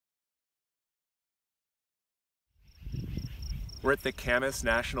We're at the Camas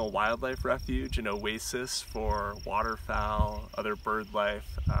National Wildlife Refuge, an oasis for waterfowl, other bird life,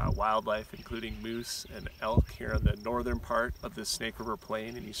 wildlife, including moose and elk here in the northern part of the Snake River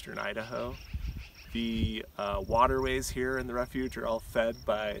Plain in eastern Idaho. The waterways here in the refuge are all fed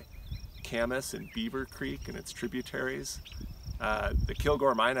by Camas and Beaver Creek and its tributaries. The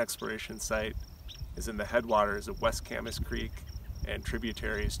Kilgore mine exploration site is in the headwaters of West Camas Creek and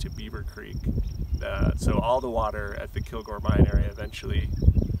tributaries to Beaver Creek. So all the water at the Kilgore mine area eventually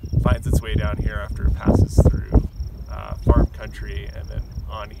finds its way down here after it passes through farm country and then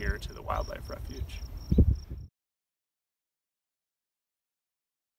on here to the wildlife refuge.